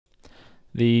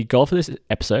The goal for this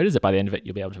episode is that by the end of it,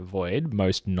 you'll be able to avoid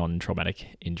most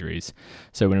non-traumatic injuries.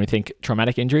 So when we think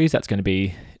traumatic injuries, that's going to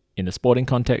be in the sporting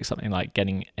context, something like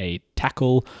getting a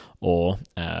tackle or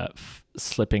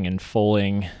slipping and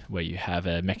falling, where you have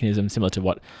a mechanism similar to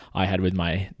what I had with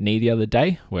my knee the other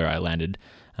day, where I landed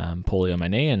poorly on my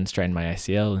knee and strained my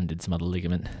ACL and did some other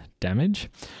ligament damage.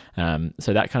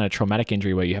 So that kind of traumatic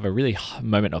injury where you have a really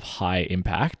moment of high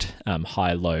impact,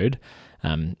 high load,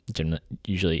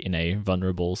 usually in a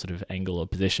vulnerable sort of angle or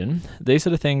position. These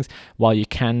sort of things, while you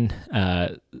can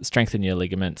strengthen your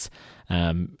ligaments,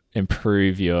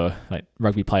 improve your, like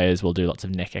rugby players will do lots of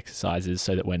neck exercises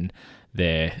so that when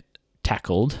they're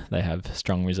tackled, they have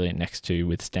strong, resilient necks to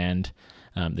withstand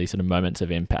these sort of moments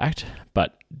of impact.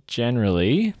 But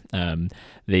generally,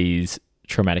 these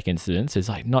traumatic incidents, there's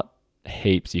like not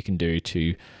heaps you can do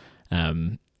to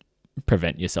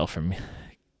prevent yourself from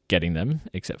getting them,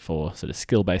 except for sort of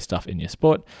skill-based stuff in your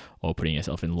sport or putting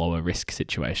yourself in lower risk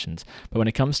situations. But when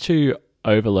it comes to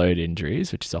overload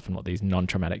injuries, which is often what these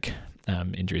non-traumatic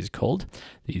injuries are called,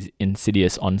 these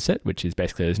insidious onset, which is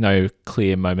basically there's no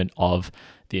clear moment of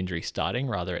the injury starting,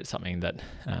 rather it's something that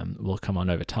will come on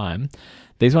over time.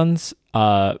 These ones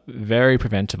are very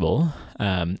preventable,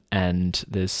 and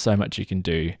there's so much you can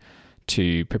do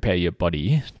to prepare your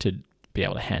body to be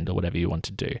able to handle whatever you want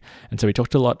to do. And so we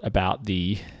talked a lot about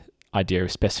the idea of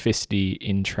specificity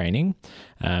in training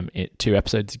 2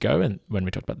 episodes ago, and when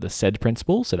we talked about the SAID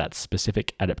principle, so that's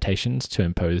specific adaptations to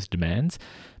impose demands,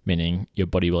 meaning your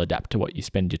body will adapt to what you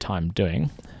spend your time doing.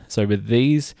 So with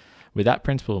that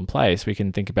principle in place, we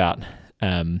can think about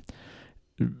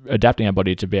adapting our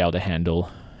body to be able to handle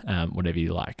whatever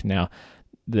you like. Now,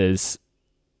 there's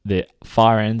the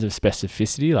far ends of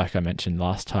specificity, like I mentioned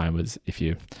last time, was if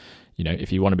you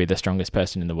want to be the strongest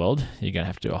person in the world, you're going to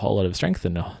have to do a whole lot of strength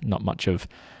and not much of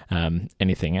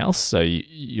anything else. So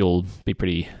you'll be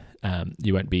pretty,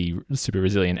 you won't be super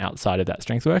resilient outside of that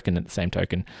strength work. And at the same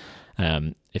token,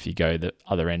 if you go the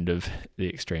other end of the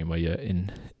extreme where you're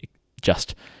in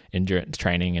just endurance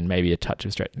training and maybe a touch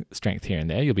of strength here and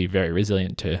there, you'll be very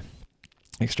resilient to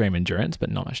extreme endurance,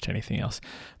 but not much to anything else.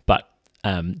 But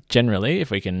generally, if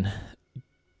we can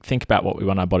think about what we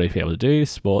want our body to be able to do,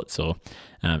 sports or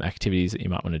activities that you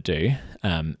might want to do,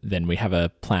 then we have a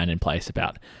plan in place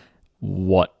about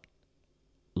what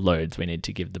loads we need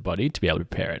to give the body to be able to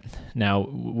prepare it. Now,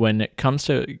 when it comes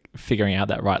to figuring out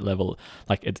that right level,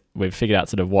 we've figured out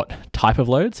sort of what type of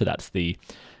load. So that's the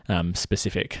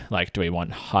specific, like, do we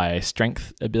want high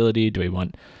strength ability? Do we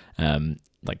want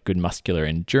like good muscular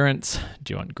endurance?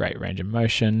 Do you want great range of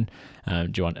motion?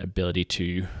 Do you want ability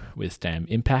to withstand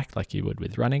impact like you would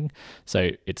with running?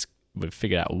 So we've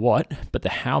figured out what, but the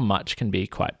how much can be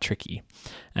quite tricky.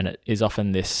 And it is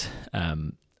often this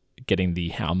getting the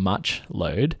how much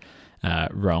load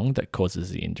wrong that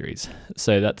causes the injuries.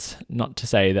 So that's not to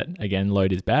say that, again,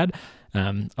 load is bad.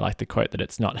 I like the quote that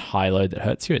it's not high load that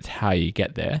hurts you, it's how you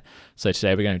get there. So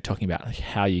today we're going to be talking about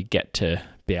how you get to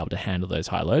be able to handle those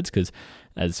high loads, because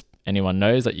as anyone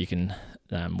knows, that you can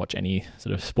watch any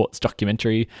sort of sports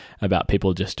documentary about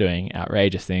people just doing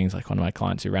outrageous things. Like one of my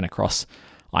clients who ran across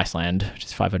Iceland, which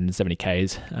is 570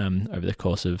 Ks over the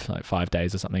course of like 5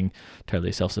 days or something,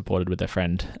 totally self-supported with their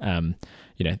friend.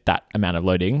 That amount of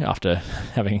loading after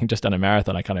having just done a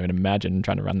marathon, I can't even imagine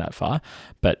trying to run that far.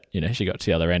 But, she got to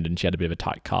the other end and she had a bit of a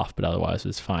tight calf, but otherwise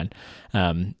was fine.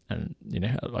 And,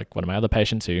 like one of my other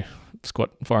patients who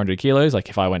squat 400 kilos, like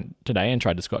if I went today and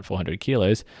tried to squat 400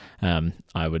 kilos,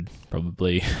 I would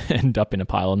probably end up in a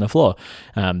pile on the floor.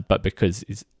 But because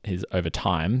he's over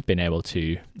time been able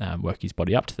to work his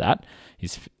body up to that,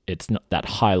 it's not that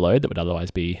high load that would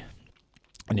otherwise be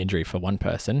an injury for one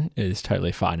person is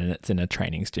totally fine, and it's in a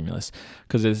training stimulus,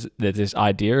 because there's this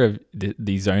idea of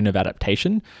the zone of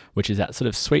adaptation, which is that sort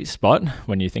of sweet spot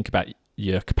when you think about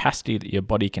your capacity that your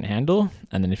body can handle,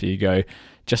 and then if you go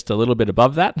just a little bit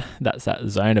above that, that's that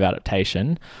zone of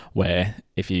adaptation where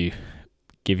if you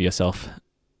give yourself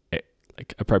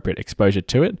appropriate exposure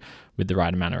to it with the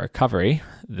right amount of recovery,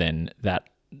 then that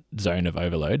zone of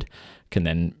overload can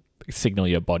then signal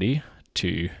your body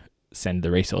to send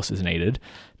the resources needed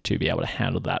to be able to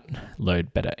handle that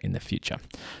load better in the future.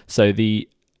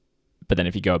 But then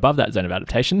if you go above that zone of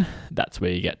adaptation, that's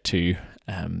where you get to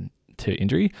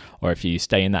injury. Or if you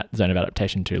stay in that zone of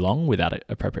adaptation too long without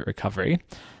appropriate recovery,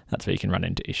 that's where you can run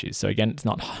into issues. So again, it's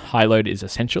not high load is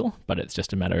essential, but it's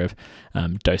just a matter of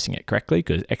dosing it correctly,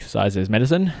 because exercise is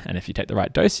medicine. And if you take the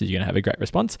right dose, you're going to have a great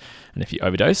response. And if you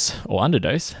overdose or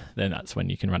underdose, then that's when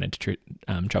you can run into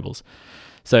troubles.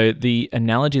 So the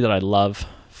analogy that I love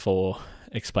for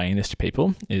explaining this to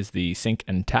people is the sink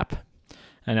and tap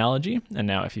analogy. And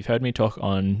now if you've heard me talk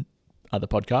on other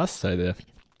podcasts. So the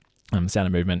Sound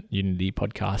of Movement Unity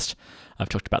podcast, I've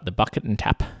talked about the bucket and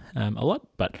tap a lot,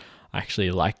 but I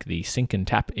actually like the sink and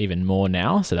tap even more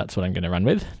now. So that's what I'm going to run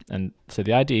with. And so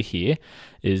the idea here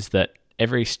is that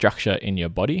every structure in your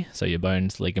body, so your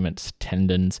bones, ligaments,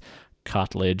 tendons,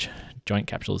 cartilage, joint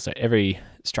capsules, so every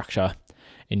structure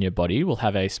in your body will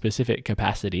have a specific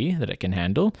capacity that it can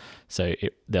handle. So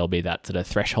there'll be that sort of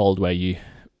threshold where you,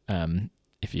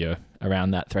 if you're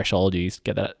around that threshold, you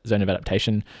get that zone of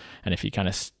adaptation. And if you kind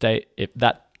of stay, if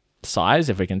that size,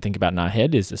 if we can think about in our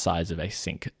head, is the size of a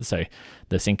sink. So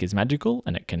the sink is magical,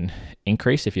 and it can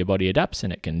increase if your body adapts,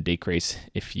 and it can decrease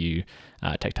if you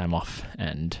take time off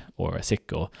or are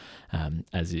sick, or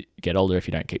as you get older, if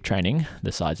you don't keep training,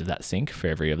 the size of that sink for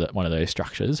every one of those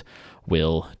structures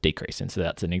will decrease. And so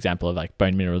that's an example of like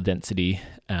bone mineral density.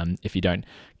 If you don't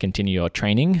continue your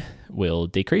training, will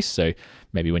decrease. So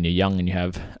maybe when you're young and you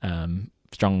have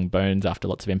strong bones after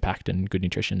lots of impact and good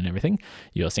nutrition and everything,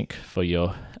 your sink for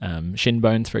your shin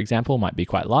bones, for example, might be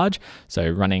quite large. So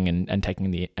running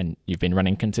and you've been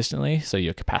running consistently, so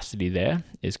your capacity there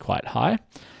is quite high.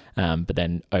 But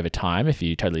then over time, if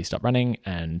you totally stop running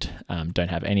and don't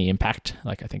have any impact,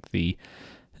 like I think the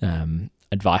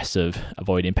advice of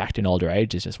avoid impact in older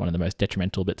age is just one of the most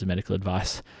detrimental bits of medical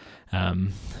advice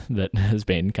that has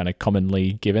been kind of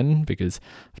commonly given, because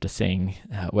after seeing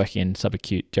working in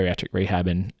subacute geriatric rehab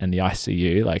and the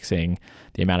ICU, like seeing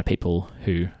the amount of people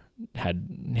who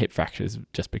had hip fractures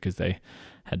just because they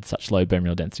had such low bone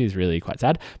mineral density is really quite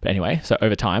sad. But anyway, so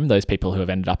over time, those people who have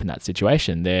ended up in that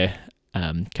situation, their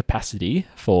capacity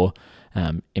for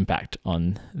impact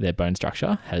on their bone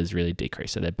structure has really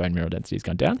decreased. So their bone mineral density has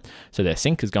gone down. So their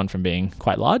sink has gone from being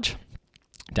quite large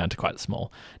down to quite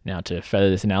small. Now, to further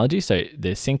this analogy, so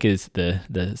the sink is the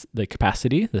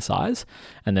capacity, the size,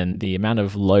 and then the amount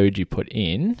of load you put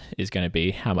in is going to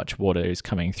be how much water is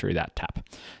coming through that tap.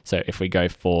 So if we go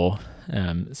for,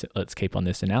 so let's keep on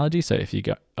this analogy. So if you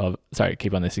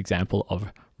keep on this example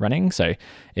of running. So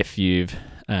if you've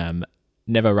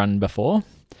never run before,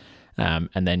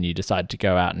 and then you decide to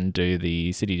go out and do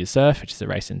the City to Surf, which is a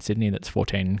race in Sydney that's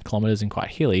 14 kilometers and quite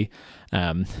hilly,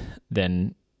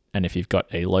 and if you've got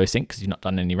a low sink because you've not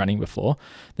done any running before,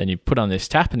 then you put on this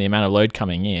tap, and the amount of load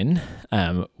coming in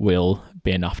will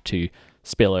be enough to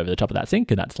spill over the top of that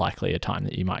sink, and that's likely a time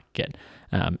that you might get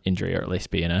injury, or at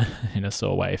least be in a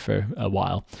sore way for a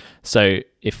while. So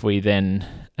if we then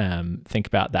think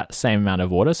about that same amount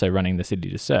of water, so running the City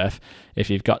to Surf, if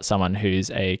you've got someone who's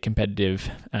a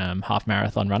competitive half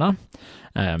marathon runner,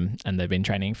 and they've been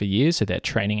training for years, so their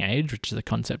training age, which is a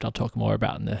concept I'll talk more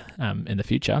about in the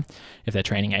future, if their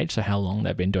training age, so how long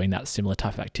they've been doing that similar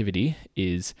type of activity,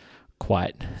 is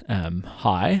quite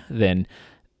high, then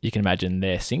you can imagine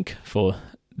their sink for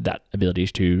that ability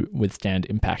to withstand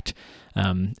impact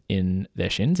in their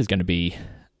shins is going to be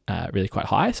really quite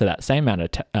high. So that same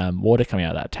amount of water coming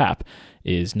out of that tap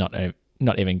is not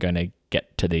even going to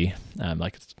get to the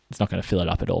it's not going to fill it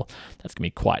up at all. That's going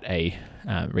to be quite a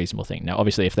reasonable thing. Now,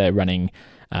 obviously, if they're running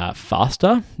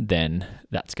faster, then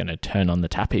that's going to turn on the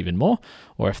tap even more.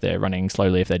 Or if they're running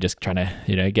slowly, if they're just trying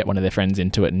to get one of their friends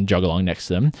into it and jog along next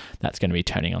to them, that's going to be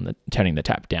turning the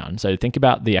tap down. So think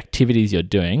about the activities you're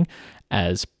doing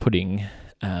as putting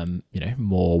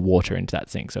more water into that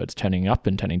sink. So it's turning up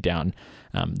and turning down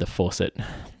the faucet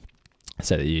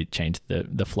so that you change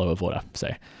the flow of water. So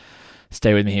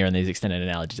stay with me here on these extended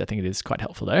analogies. I think it is quite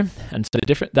helpful though. And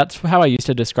so that's how I used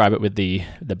to describe it with the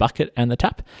bucket and the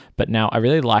tap. But now I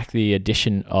really like the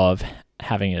addition of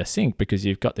having a sink, because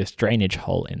you've got this drainage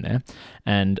hole in there.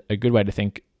 And a good way to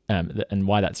think and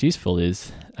why that's useful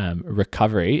is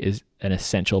recovery is an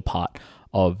essential part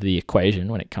of the equation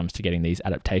when it comes to getting these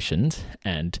adaptations.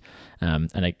 And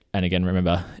again,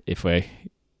 remember, if we're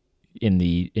in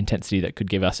the intensity that could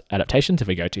give us adaptations, if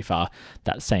we go too far,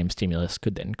 that same stimulus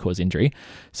could then cause injury.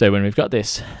 So when we've got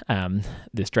this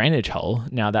this drainage hole,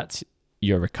 now that's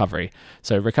your recovery.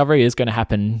 So recovery is going to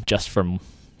happen just from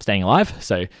staying alive.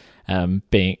 So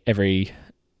being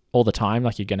all the time,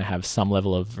 like you're going to have some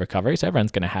level of recovery. So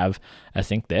everyone's going to have a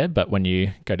sink there, but when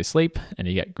you go to sleep and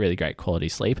you get really great quality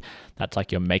sleep, that's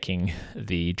like you're making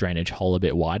the drainage hole a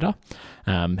bit wider.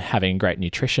 Having great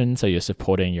nutrition, so you're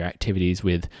supporting your activities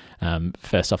with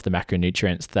first off the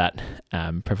macronutrients that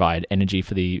provide energy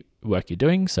for the work you're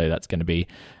doing. So that's going to be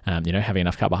having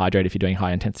enough carbohydrate if you're doing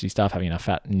high intensity stuff, having enough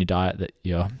fat in your diet that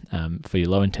you're for your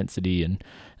low intensity and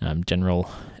general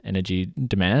energy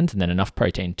demands, and then enough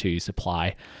protein to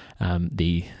supply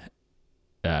the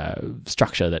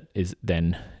structure that is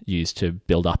then used to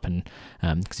build up, and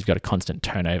because you've got a constant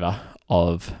turnover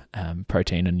of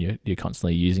protein, and you're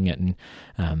constantly using it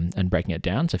and breaking it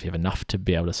down. So if you have enough to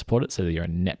be able to support it, so that you're a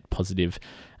net positive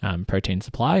protein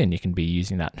supply, and you can be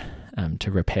using that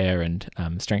to repair and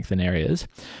strengthen areas.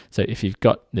 So if you've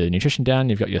got the nutrition down,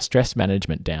 you've got your stress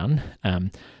management down,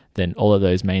 then all of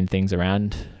those main things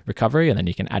around recovery, and then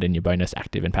you can add in your bonus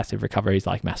active and passive recoveries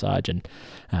like massage and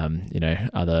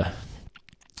other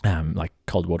like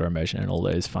cold water immersion and all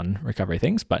those fun recovery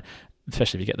things. But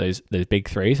especially if you get those big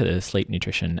three, so there's sleep,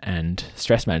 nutrition, and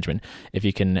stress management, if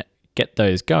you can get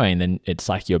those going, then it's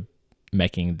like you're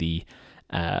making the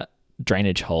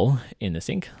drainage hole in the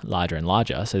sink larger and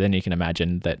larger. So then you can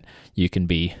imagine that you can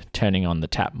be turning on the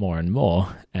tap more and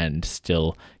more and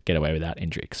still get away without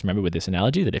injury. Because remember with this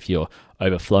analogy that if you're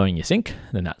overflowing your sink,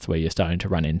 then that's where you're starting to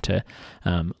run into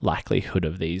likelihood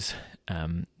of these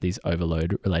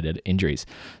overload related injuries.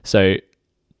 So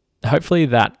hopefully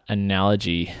that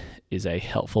analogy is a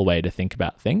helpful way to think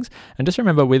about things. And just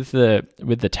remember with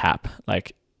the tap,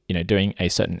 like, doing a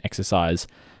certain exercise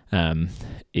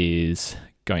is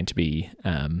going to be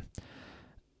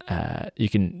you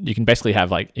can basically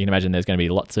have, like, you can imagine there's going to be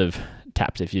lots of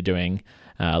taps if you're doing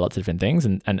lots of different things,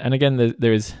 and again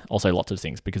there is also lots of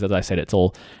things, because as I said, it's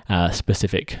all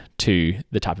specific to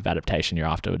the type of adaptation you're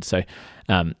afterwards. So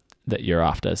that you're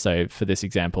after. So for this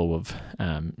example of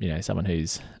someone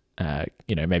who's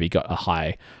maybe got a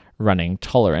high running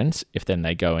tolerance, if then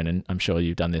they go in, and I'm sure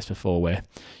you've done this before, where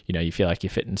you feel like you're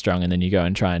fit and strong, and then you go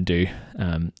and try and do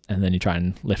and then you try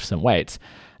and lift some weights,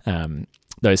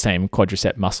 those same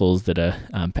quadricep muscles that are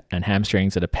and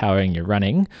hamstrings that are powering your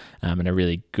running and are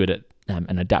really good at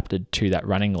and adapted to that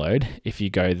running load, if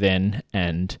you go then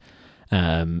and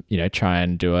try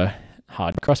and do a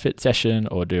hard CrossFit session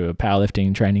or do a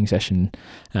powerlifting training session,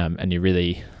 and you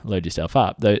really load yourself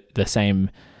up, the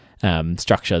same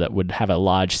structure that would have a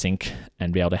large sink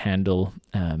and be able to handle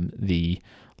the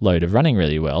load of running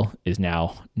really well is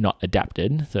now not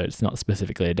adapted. So it's not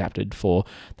specifically adapted for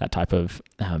that type of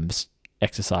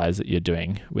exercise that you're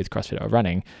doing with CrossFit or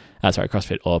running,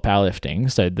 CrossFit or powerlifting.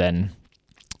 So then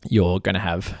you're going to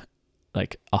have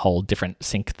like a whole different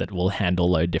sink that will handle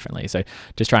load differently. So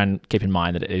just try and keep in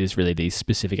mind that it is really these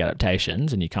specific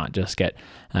adaptations, and you can't just get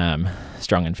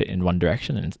strong and fit in one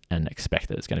direction and expect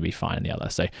that it's going to be fine in the other.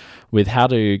 So with how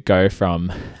to go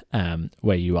from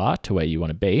where you are to where you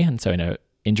want to be, and so in a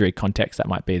injury context, that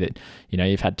might be that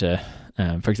you've had to,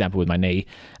 for example, with my knee,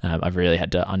 I've really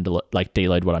had to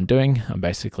deload what I'm doing. I'm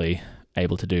basically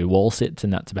able to do wall sits,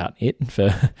 and that's about it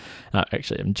for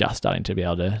actually I'm just starting to be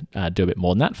able to do a bit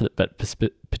more than that, but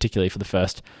particularly for the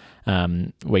first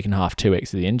week and a half, 2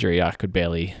 weeks of the injury, I could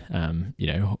barely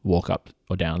walk up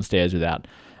or down stairs without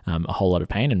a whole lot of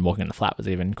pain, and walking on the flat was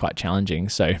even quite challenging.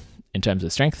 So in terms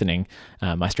of strengthening,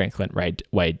 my strength went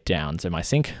way down, so my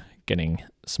sink getting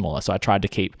smaller. So I tried to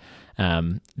keep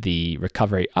the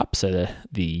recovery up, so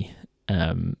the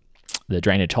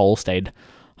drainage hole stayed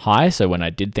high, so when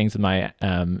I did things with my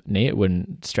knee, it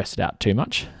wouldn't stress it out too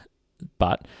much.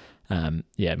 But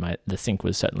the sink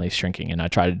was certainly shrinking, and I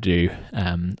tried to do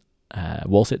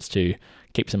wall sits to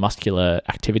keep some muscular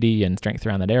activity and strength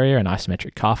around that area, and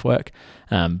isometric calf work.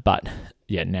 But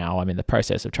now I'm in the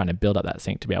process of trying to build up that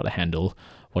sink to be able to handle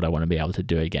what I want to be able to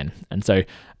do again. And so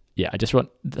I just want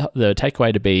the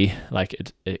takeaway to be like,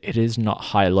 it is not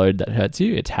high load that hurts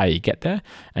you, it's how you get there.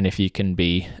 And if you can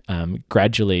be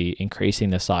gradually increasing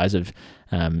the size of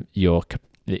if you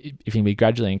can be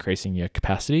gradually increasing your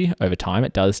capacity over time,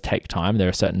 it does take time. There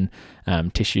are certain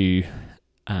tissue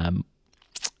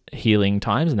healing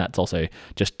times, and that's also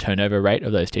just turnover rate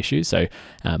of those tissues. So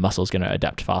muscle is going to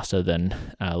adapt faster than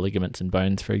ligaments and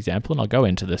bones, for example, and I'll go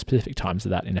into the specific times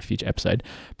of that in a future episode.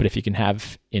 But if you can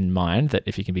have in mind that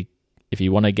if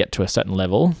you want to get to a certain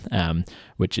level,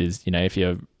 which is, if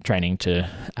you're training to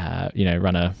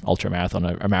run a ultra marathon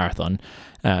or a marathon,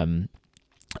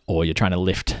 or you're trying to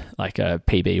lift like a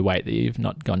PB weight that you've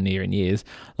not gone near in years,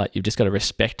 like, you've just got to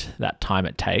respect that time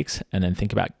it takes, and then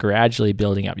think about gradually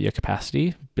building up your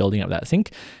capacity, building up that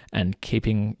sink, and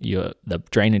keeping the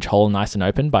drainage hole nice and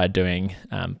open by doing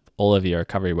all of your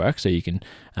recovery work, so you can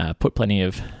put plenty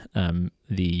of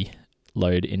the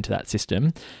load into that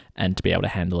system, and to be able to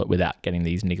handle it without getting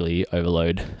these niggly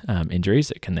overload injuries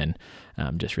that can then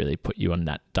just really put you on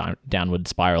that downward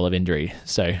spiral of injury.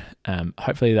 So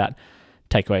hopefully that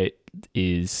takeaway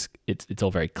is it's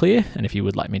all very clear, and if you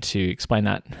would like me to explain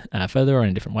that further or in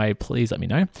a different way, please let me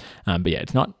know. But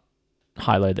it's not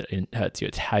high load that hurts you,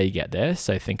 it's how you get there.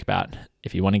 So think about,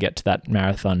 if you want to get to that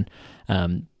marathon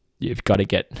you've got to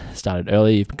get started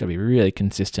early. You've got to be really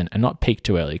consistent and not peak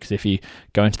too early, because if you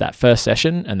go into that first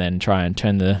session and then try and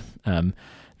turn the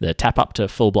tap up to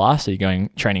full blast, so you're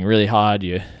training really hard,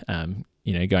 you're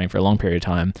going for a long period of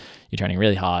time, you're training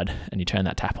really hard, and you turn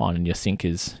that tap on and your sink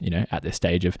is, at this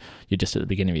stage of you're just at the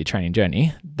beginning of your training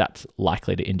journey, that's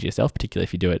likely to injure yourself, particularly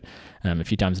if you do it a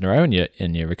few times in a row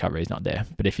and your recovery is not there.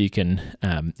 But if you can,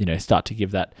 start to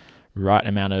give that right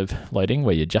amount of loading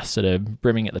where you're just sort of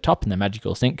brimming at the top and the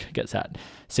magical sink gets that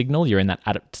signal, you're in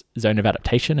that zone of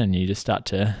adaptation, and you just start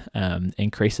to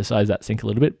increase the size of that sink a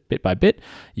little bit by bit,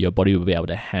 your body will be able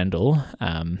to handle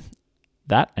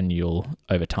that, and you'll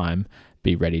over time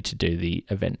be ready to do the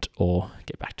event or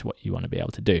get back to what you want to be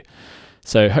able to do.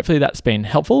 So hopefully that's been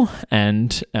helpful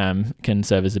and can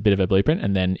serve as a bit of a blueprint.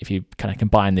 And then if you kind of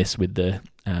combine this with the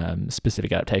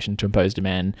specific adaptation to imposed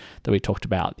demand that we talked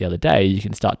about the other day, you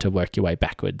can start to work your way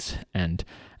backwards and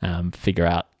figure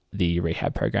out the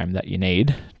rehab program that you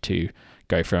need to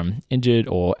go from injured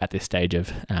or at this stage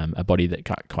of a body that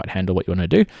can't quite handle what you want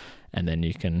to do. And then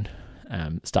you can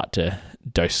start to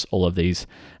dose all of these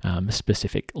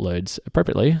specific loads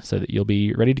appropriately so that you'll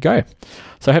be ready to go.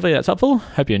 So hopefully that's helpful.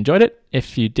 Hope you enjoyed it.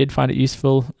 If you did find it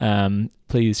useful,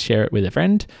 please share it with a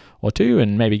friend or two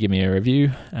and maybe give me a review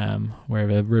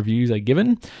wherever reviews are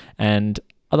given. And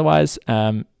otherwise,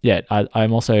 I've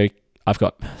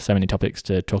got so many topics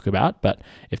to talk about, but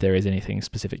if there is anything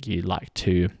specific you'd like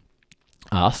to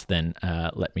ask, then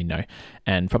let me know.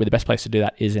 And probably the best place to do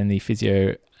that is in the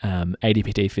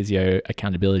ADPT Physio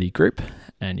Accountability Group,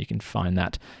 and you can find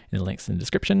that in the links in the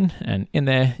description. And in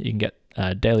there, you can get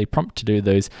a daily prompt to do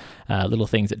those little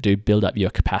things that do build up your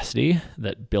capacity,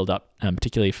 that build up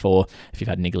particularly for if you've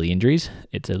had niggly injuries.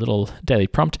 It's a little daily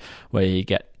prompt where you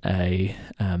get the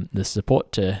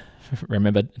support to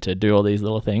remember to do all these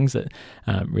little things that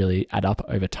really add up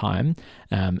over time.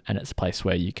 And it's a place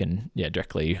where you can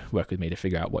directly work with me to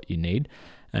figure out what you need.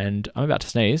 And I'm about to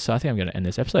sneeze, so I think I'm going to end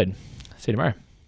this episode. See you tomorrow.